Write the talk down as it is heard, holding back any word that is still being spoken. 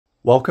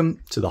Welcome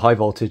to the High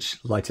Voltage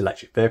Light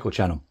Electric Vehicle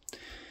channel.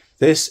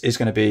 This is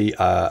going to be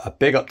a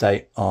big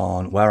update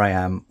on where I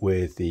am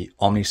with the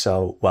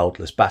OMNICELL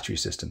weldless battery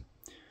system.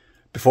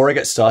 Before I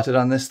get started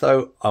on this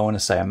though, I want to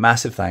say a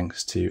massive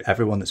thanks to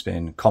everyone that's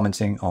been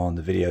commenting on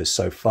the videos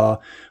so far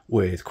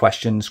with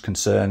questions,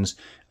 concerns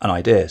and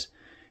ideas.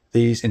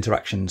 These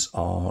interactions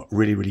are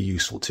really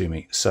useful to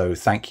me, so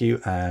thank you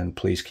and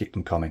please keep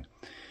them coming.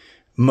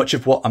 Much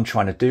of what I'm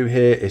trying to do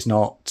here is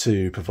not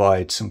to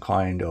provide some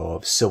kind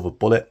of silver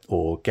bullet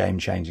or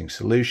game-changing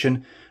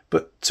solution,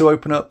 but to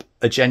open up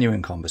a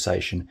genuine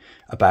conversation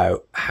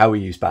about how we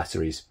use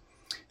batteries,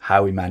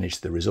 how we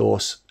manage the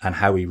resource, and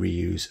how we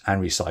reuse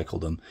and recycle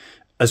them,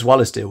 as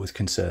well as deal with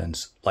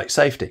concerns like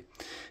safety.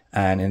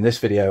 And in this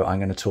video, I'm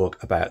going to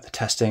talk about the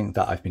testing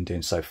that I've been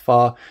doing so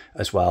far,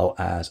 as well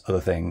as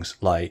other things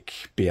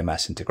like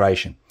BMS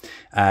integration.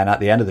 And at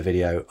the end of the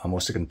video, I'm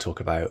also going to talk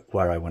about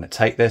where I want to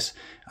take this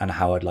and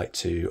how I'd like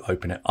to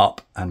open it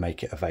up and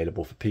make it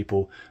available for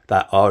people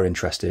that are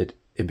interested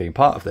in being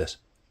part of this.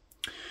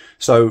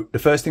 So the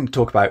first thing to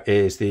talk about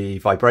is the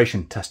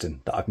vibration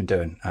testing that I've been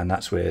doing, and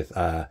that's with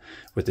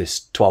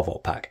this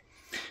 12-volt pack.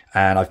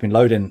 And I've been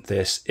loading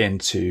this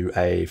into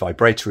a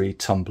vibratory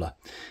tumbler,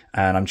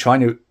 and I'm trying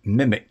to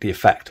mimic the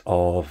effect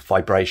of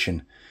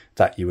vibration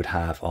that you would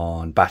have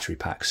on battery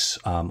packs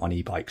on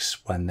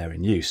e-bikes when they're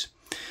in use.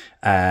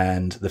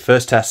 And the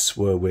first tests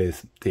were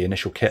with the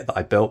initial kit that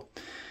I built,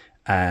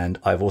 and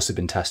I've also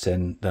been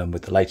testing them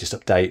with the latest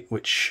update,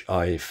 which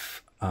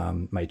I've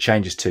made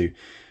changes to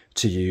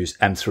use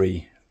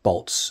M3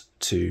 bolts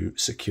to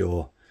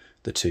secure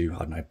the two,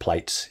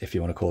 plates, if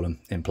you want to call them,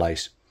 in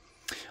place.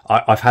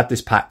 I've had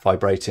this pack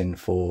vibrating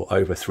for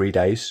over 3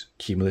 days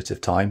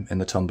cumulative time in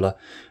the tumbler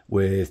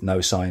with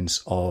no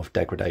signs of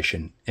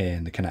degradation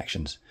in the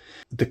connections.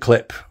 The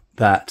clip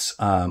that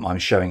I'm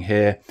showing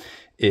here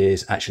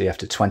is actually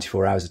after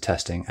 24 hours of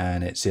testing,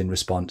 and it's in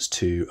response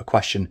to a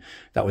question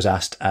that was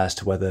asked as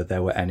to whether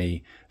there were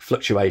any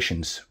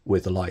fluctuations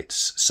with the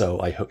lights. So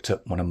I hooked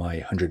up one of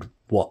my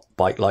 100-watt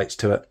bike lights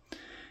to it,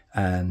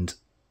 and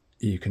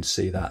you can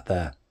see that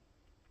there.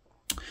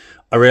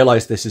 I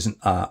realize this isn't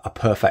a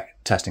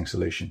perfect testing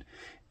solution.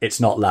 It's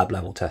not lab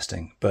level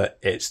testing, but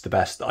it's the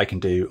best that I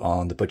can do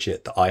on the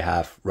budget that I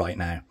have right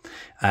now.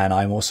 And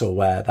I'm also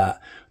aware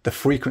that the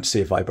frequency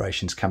of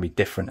vibrations can be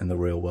different in the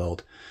real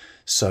world.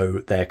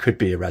 So there could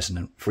be a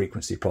resonant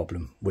frequency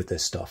problem with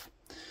this stuff.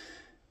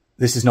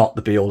 This is not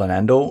the be all and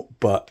end all,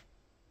 but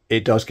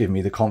it does give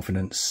me the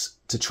confidence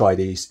to try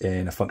these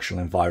in a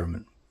functional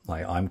environment.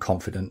 Like, I'm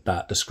confident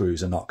that the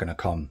screws are not going to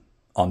come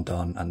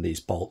undone and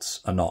these bolts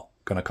are not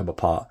going to come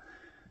apart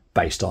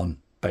based on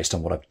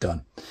what I've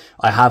done.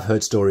 I have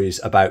heard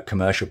stories about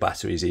commercial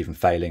batteries even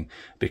failing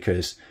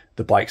because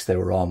the bikes they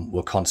were on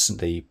were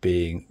constantly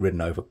being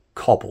ridden over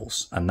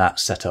cobbles, and that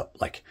set up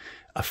like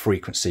a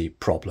frequency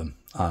problem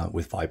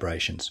with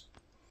vibrations.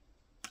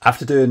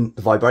 After doing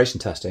the vibration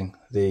testing,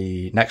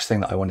 the next thing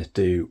that I wanted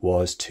to do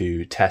was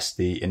to test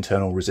the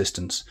internal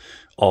resistance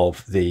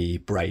of the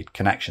braid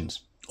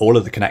connections. All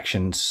of the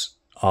connections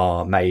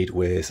are made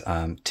with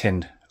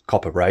tinned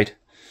copper braid,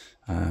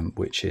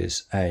 which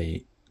is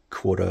a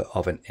 1/4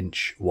 of an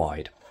inch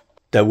wide.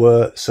 There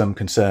were some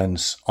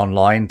concerns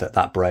online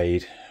that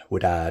braid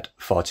would add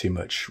far too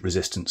much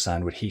resistance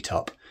and would heat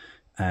up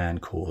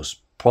and cause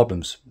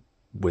problems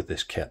with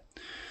this kit.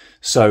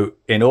 So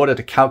in order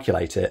to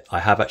calculate it, I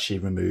have actually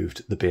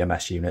removed the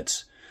BMS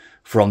units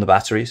from the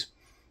batteries,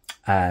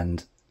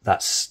 and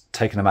that's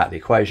taken them out of the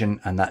equation,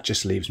 and that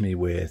just leaves me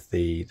with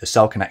the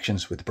cell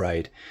connections with the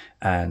braid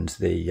and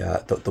the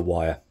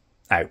wire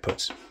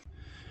outputs.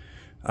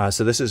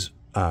 So this is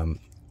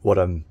what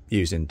I'm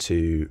using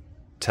to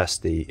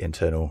test the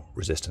internal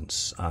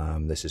resistance.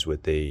 This is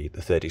with the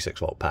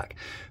 36-volt pack.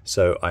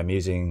 So I'm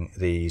using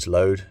these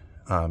load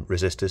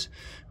resistors,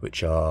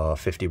 which are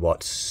 50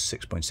 watts,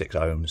 6.6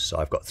 ohms. So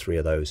I've got 3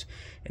 of those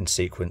in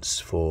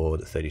sequence for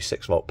the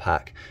 36-volt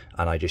pack,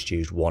 and I just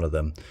used one of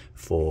them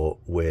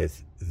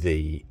with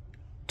the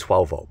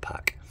 12-volt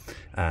pack.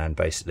 And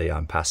basically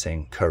I'm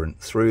passing current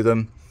through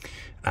them,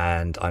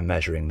 and I'm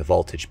measuring the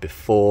voltage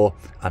before,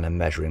 and I'm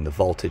measuring the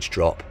voltage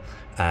drop,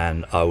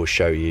 and I will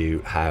show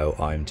you how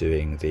I'm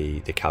doing the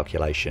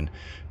calculation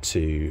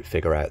to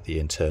figure out the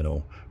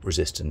internal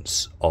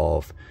resistance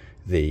of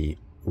the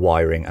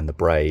wiring and the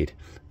braid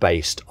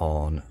based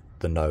on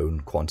the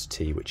known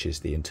quantity, which is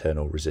the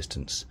internal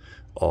resistance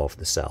of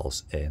the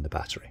cells in the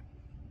battery.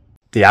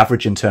 The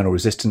average internal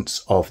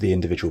resistance of the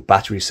individual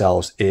battery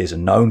cells is a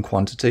known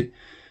quantity,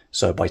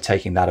 so by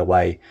taking that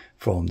away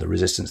from the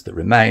resistance that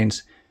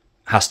remains,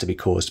 has to be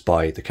caused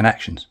by the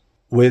connections.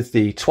 With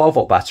the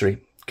 12-volt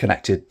battery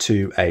connected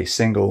to a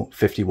single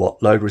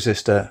 50-watt load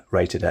resistor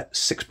rated at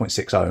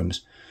 6.6 ohms,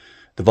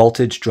 the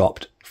voltage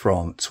dropped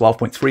from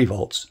 12.3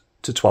 volts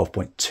to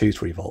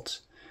 12.23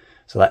 volts.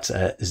 So that's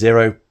a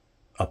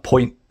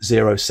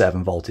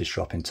 0.07 voltage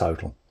drop in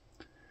total.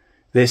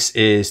 This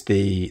is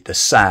the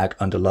sag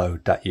under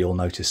load that you'll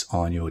notice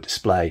on your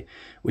display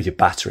with your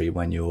battery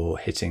when you're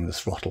hitting the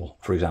throttle,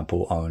 for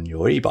example, on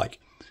your e-bike.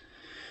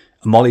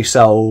 A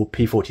OMNICELL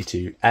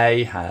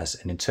P42A has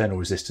an internal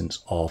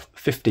resistance of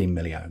 15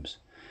 milliohms.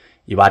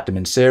 You add them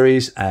in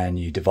series and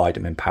you divide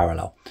them in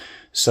parallel.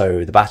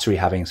 So the battery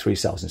having 3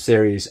 cells in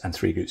series and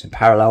 3 groups in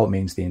parallel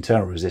means the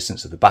internal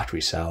resistance of the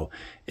battery cell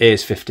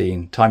is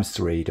 15 times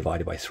 3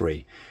 divided by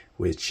 3,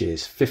 which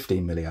is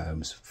 15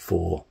 milliohms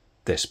for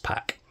this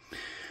pack.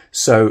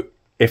 So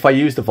if I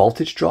use the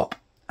voltage drop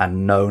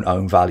and known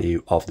ohm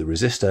value of the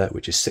resistor,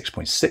 which is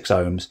 6.6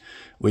 ohms,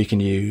 we can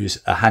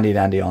use a handy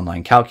dandy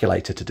online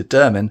calculator to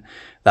determine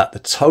that the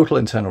total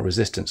internal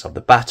resistance of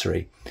the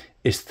battery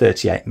is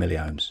 38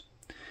 milliohms.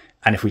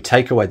 And if we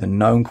take away the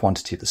known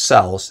quantity of the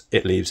cells,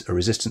 it leaves a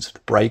resistance of the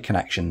braid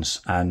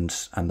connections and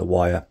the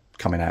wire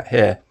coming out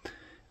here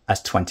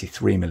as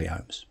 23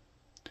 milliohms.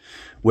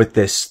 With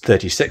this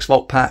 36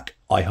 volt pack,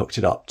 I hooked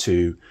it up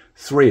to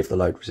 3 of the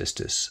load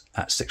resistors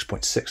at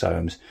 6.6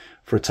 ohms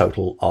for a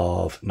total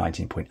of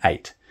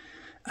 19.8.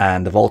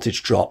 And the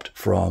voltage dropped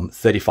from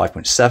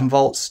 35.7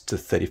 volts to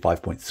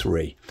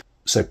 35.3,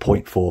 so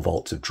 0.4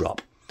 volts of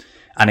drop.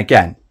 And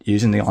again,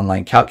 using the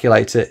online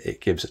calculator,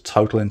 it gives a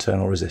total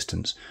internal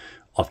resistance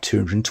of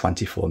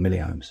 224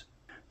 milliohms.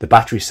 The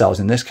battery cells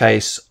in this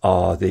case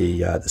are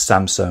the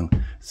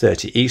Samsung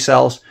 30E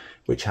cells,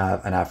 which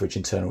have an average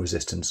internal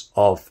resistance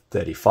of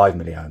 35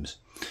 milliohms.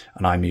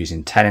 And I'm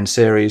using 10 in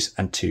series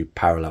and 2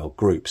 parallel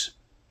groups.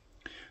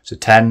 So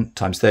 10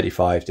 times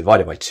 35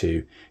 divided by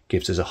 2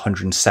 gives us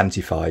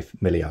 175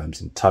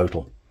 milliohms in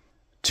total.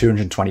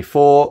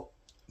 224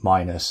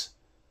 minus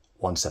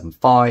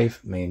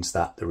 175 means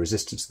that the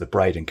resistance of the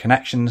braid and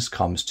connections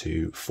comes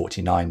to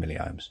 49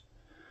 milliohms.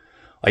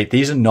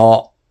 These are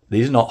not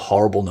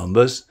horrible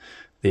numbers.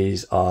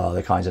 These are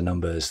the kinds of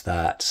numbers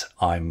that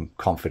I'm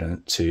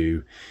confident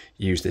to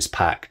use this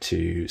pack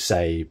to,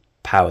 say,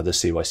 power the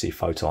CYC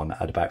Photon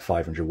at about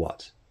 500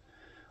 watts.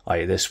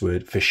 This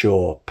would for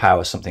sure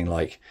power something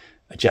like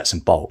a Jetson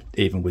Bolt,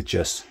 even with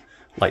just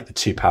like the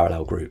 2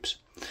 parallel groups.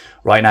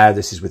 Right now,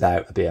 this is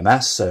without a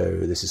BMS, so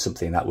this is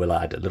something that will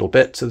add a little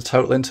bit to the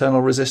total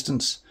internal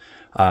resistance.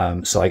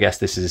 So I guess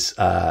this is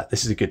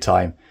a good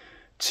time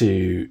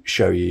to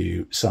show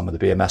you some of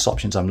the BMS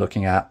options I'm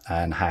looking at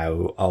and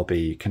how I'll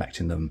be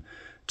connecting them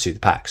to the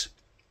packs.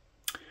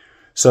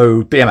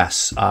 So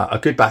BMS, a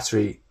good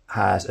battery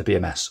has a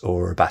BMS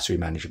or a battery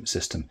management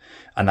system,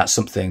 and that's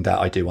something that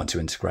I do want to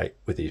integrate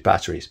with these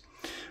batteries.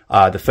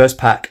 The first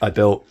pack I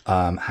built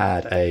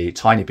had a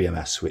tiny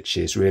BMS, which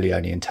is really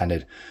only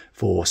intended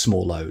for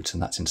small loads,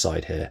 and that's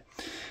inside here.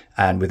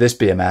 And with this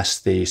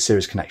BMS, the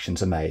series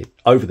connections are made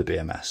over the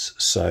BMS.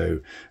 So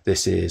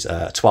this is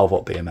a 12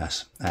 volt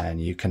BMS, and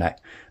you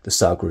connect the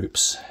cell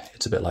groups.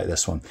 It's a bit like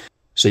this one.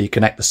 So you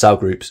connect the cell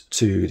groups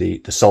to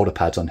the solder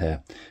pads on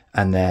here,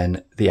 and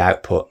then the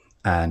output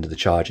and the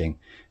charging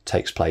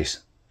takes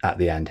place at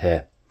the end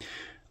here.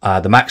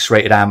 The max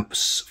rated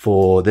amps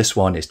for this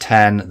one is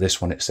 10.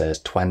 This one, it says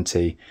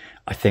 20.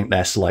 I think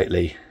they're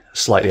slightly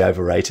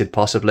overrated,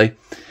 possibly.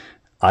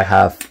 I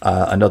have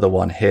another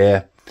one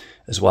here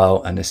as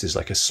well, and this is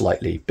like a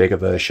slightly bigger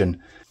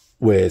version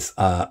with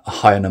a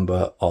higher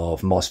number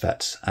of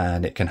MOSFETs,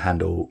 and it can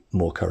handle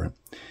more current.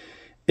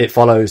 It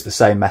follows the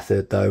same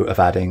method though of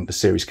adding the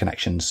series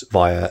connections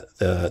via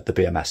the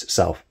BMS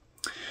itself.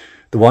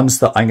 The ones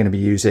that I'm going to be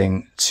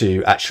using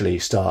to actually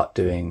start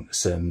doing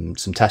some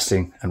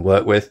testing and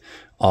work with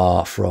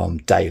are from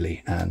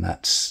Daily, and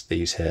that's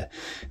these here.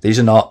 These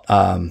are not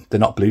they're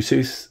not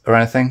Bluetooth or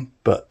anything,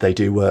 but they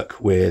do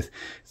work with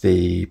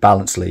the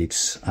balance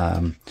leads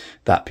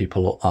that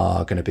people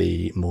are going to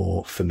be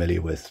more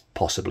familiar with,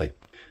 possibly.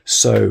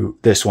 So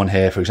this one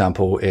here, for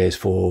example, is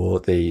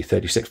for the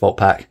 36 volt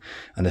pack,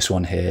 and this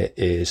one here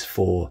is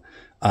for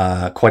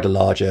quite a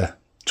larger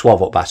 12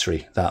 volt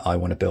battery that I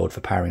want to build for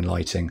powering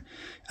lighting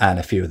and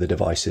a few of the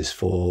devices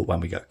for when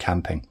we go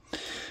camping.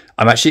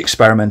 I'm actually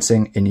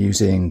experimenting in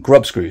using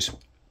grub screws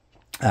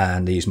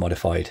and these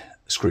modified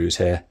screws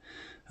here.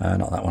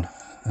 Not that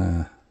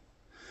one.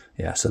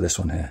 Yeah, so this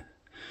one here.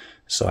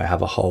 So I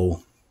have a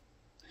hole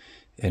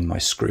in my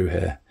screw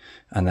here,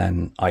 and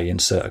then I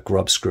insert a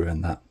grub screw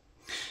in that.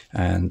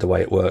 And the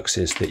way it works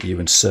is that you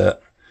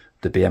insert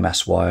the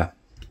BMS wire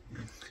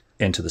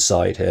into the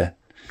side here,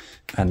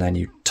 and then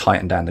you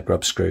tighten down the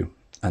grub screw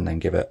and then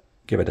give it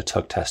a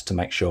tug test to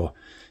make sure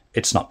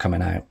it's not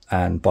coming out.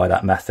 And by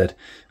that method,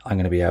 I'm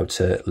going to be able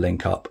to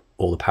link up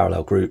all the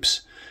parallel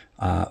groups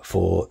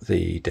for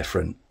the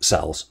different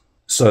cells.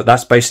 So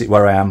that's basically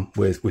where I am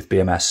with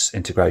BMS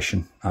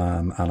integration,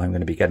 and I'm going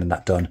to be getting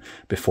that done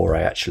before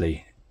I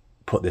actually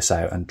put this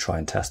out and try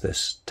and test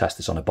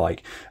this on a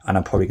bike. And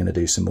I'm probably going to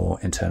do some more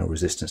internal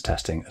resistance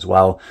testing as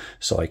well,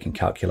 so I can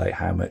calculate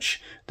how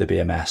much the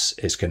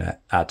BMS is going to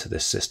add to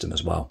this system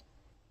as well.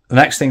 The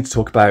next thing to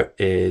talk about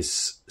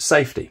is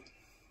safety,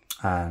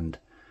 and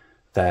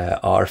there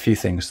are a few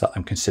things that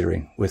I'm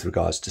considering with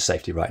regards to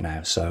safety right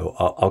now, so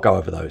I'll go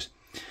over those.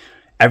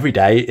 Every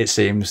day it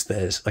seems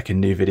there's like a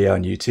new video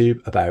on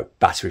YouTube about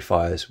battery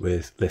fires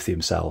with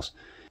lithium cells,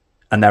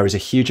 and there is a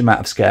huge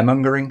amount of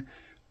scaremongering,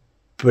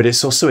 but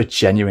it's also a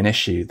genuine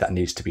issue that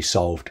needs to be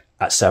solved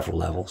at several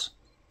levels.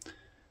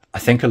 I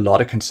think a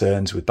lot of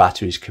concerns with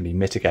batteries can be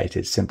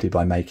mitigated simply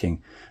by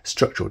making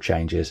structural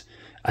changes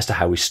as to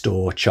how we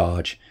store,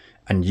 charge,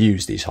 and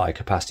use these high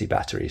capacity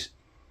batteries.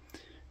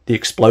 The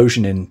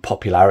explosion in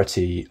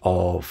popularity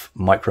of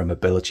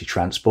micromobility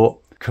transport,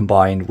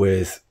 combined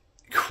with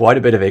quite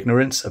a bit of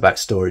ignorance about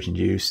storage and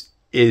use,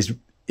 is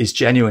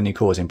genuinely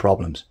causing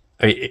problems.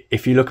 I mean,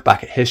 if you look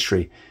back at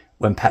history,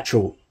 when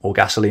petrol or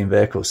gasoline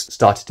vehicles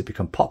started to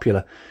become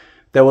popular,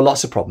 there were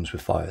lots of problems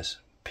with fires.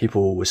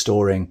 People were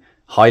storing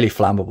highly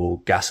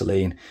flammable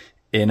gasoline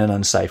in an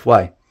unsafe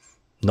way,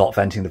 not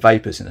venting the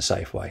vapors in a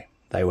safe way.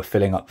 They were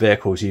filling up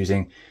vehicles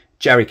using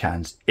jerry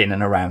cans in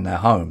and around their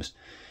homes.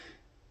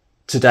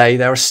 Today,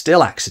 there are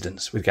still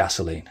accidents with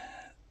gasoline.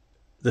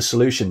 The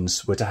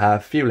solutions were to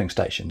have fueling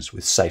stations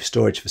with safe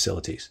storage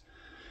facilities.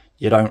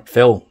 You don't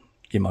fill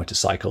your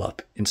motorcycle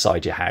up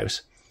inside your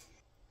house.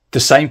 The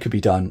same could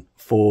be done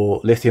for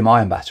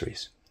lithium-ion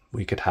batteries.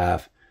 We could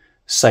have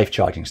safe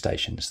charging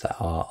stations that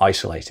are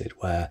isolated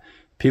where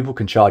people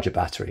can charge a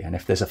battery, and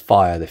if there's a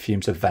fire, the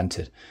fumes are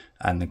vented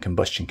and the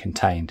combustion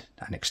contained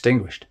and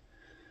extinguished.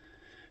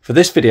 For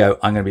this video,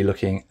 I'm going to be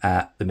looking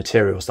at the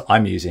materials that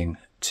I'm using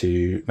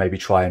to maybe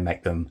try and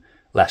make them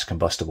less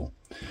combustible.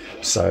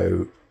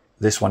 So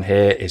this one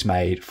here is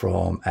made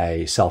from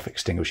a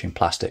self-extinguishing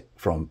plastic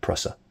from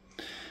Prusa.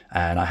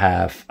 And I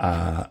have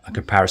a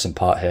comparison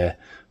part here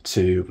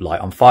to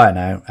light on fire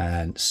now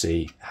and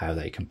see how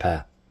they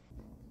compare.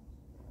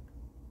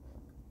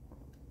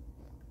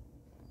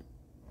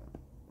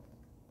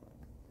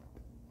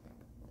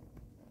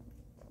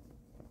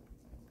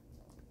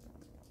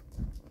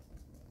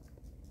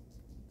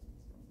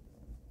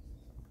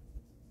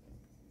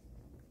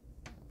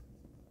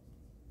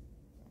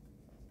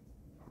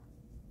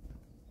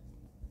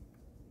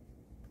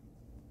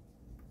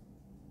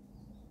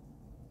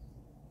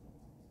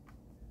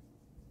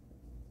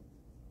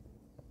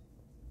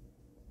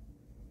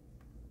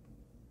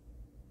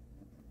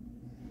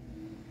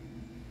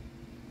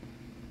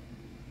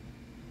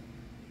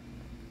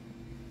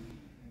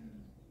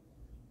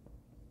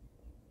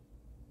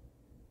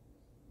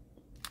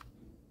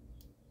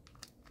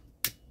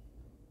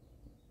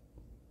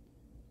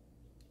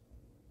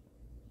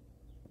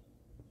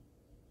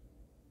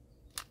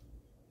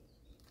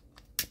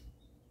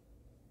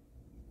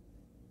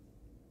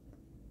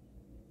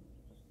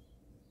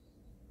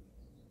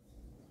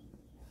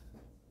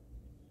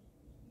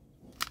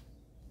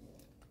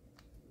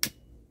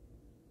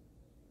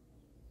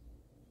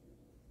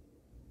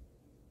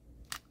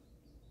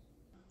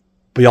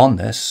 Beyond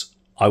this,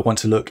 I want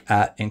to look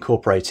at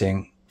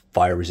incorporating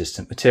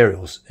fire-resistant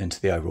materials into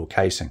the overall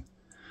casing,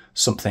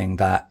 something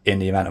that in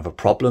the event of a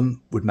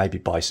problem would maybe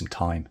buy some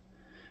time,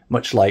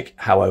 much like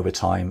how over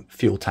time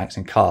fuel tanks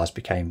in cars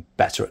became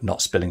better at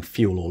not spilling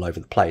fuel all over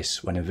the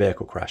place when a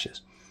vehicle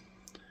crashes.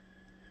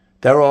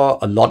 There are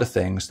a lot of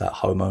things that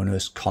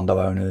homeowners, condo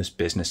owners,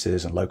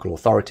 businesses and local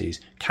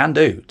authorities can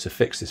do to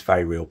fix this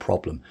very real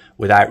problem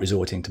without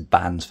resorting to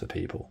bans for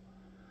people.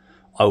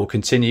 I will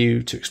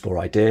continue to explore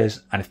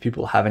ideas, and if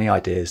people have any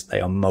ideas, they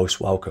are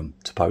most welcome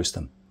to post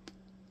them.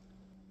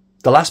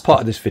 The last part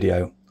of this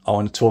video, I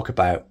want to talk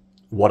about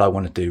what I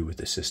want to do with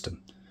this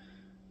system,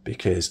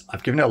 because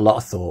I've given it a lot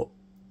of thought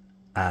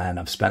and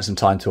I've spent some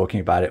time talking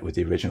about it with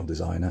the original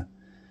designer.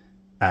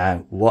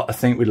 And what I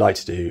think we'd like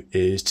to do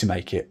is to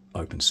make it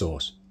open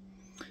source.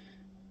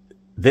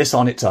 This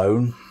on its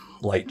own,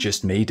 like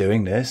just me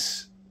doing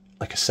this,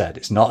 like I said,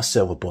 it's not a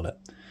silver bullet,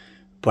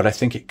 but I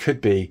think it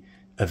could be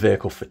a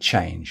vehicle for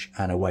change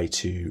and a way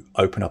to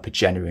open up a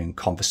genuine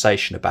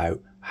conversation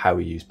about how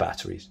we use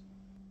batteries.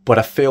 But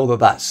I feel that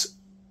that's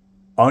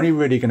only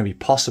really going to be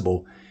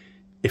possible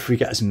if we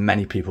get as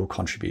many people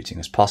contributing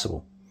as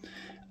possible.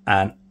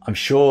 And I'm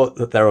sure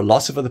that there are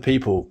lots of other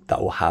people that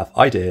will have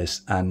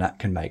ideas and that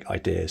can make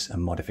ideas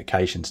and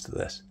modifications to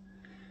this.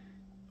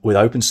 With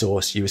open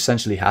source, you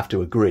essentially have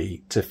to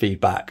agree to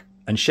feedback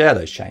and share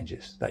those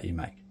changes that you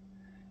make.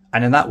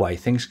 And in that way,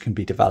 things can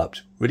be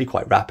developed really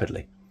quite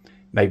rapidly.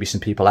 Maybe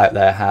some people out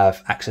there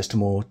have access to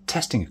more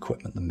testing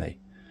equipment than me.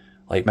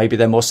 Like maybe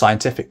they're more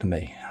scientific than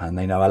me and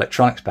they know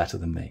electronics better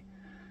than me.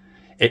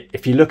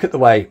 If you look at the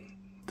way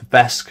the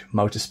VESC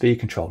motor speed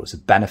controllers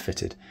have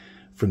benefited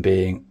from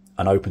being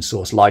an open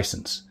source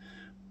license,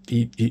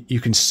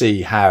 you can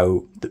see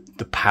how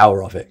the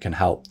power of it can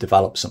help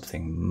develop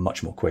something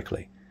much more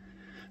quickly.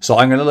 So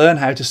I'm going to learn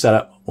how to set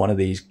up one of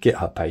these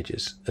GitHub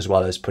pages, as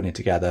well as putting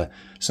together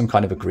some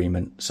kind of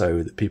agreement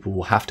so that people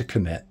will have to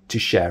commit to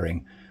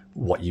sharing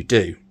what you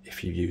do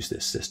if you use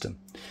this system.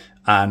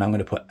 And I'm going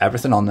to put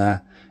everything on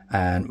there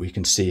and we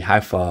can see how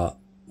far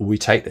we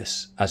take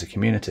this as a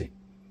community.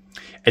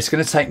 It's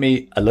going to take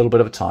me a little bit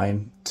of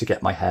time to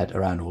get my head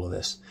around all of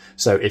this.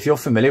 So if you're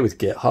familiar with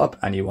GitHub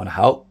and you want to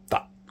help,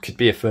 that could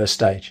be a first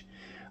stage.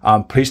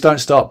 Please don't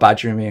start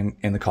badgering me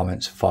in the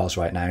comments for files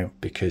right now,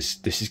 because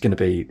this is going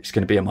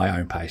to be at my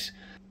own pace.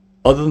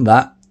 Other than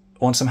that,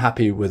 once I'm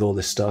happy with all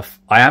this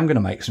stuff, I am going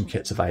to make some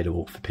kits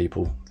available for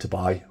people to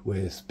buy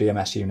with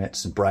BMS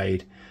units and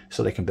braid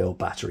so they can build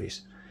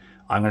batteries.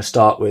 I'm going to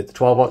start with the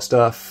 12 volt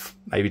stuff,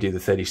 maybe do the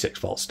 36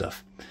 volt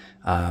stuff.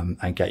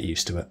 and get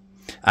used to it.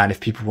 And if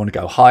people want to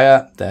go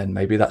higher, then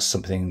maybe that's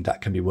something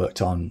that can be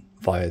worked on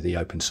via the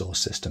open source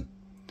system.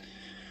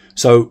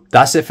 So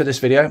that's it for this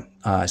video.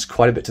 It's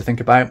quite a bit to think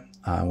about.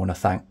 I want to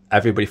thank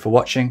everybody for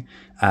watching,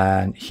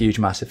 and huge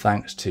massive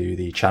thanks to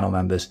the channel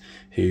members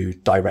who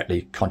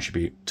directly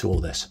contribute to all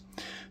this.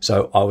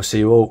 So I will see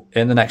you all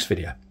in the next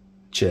video.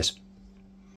 Cheers.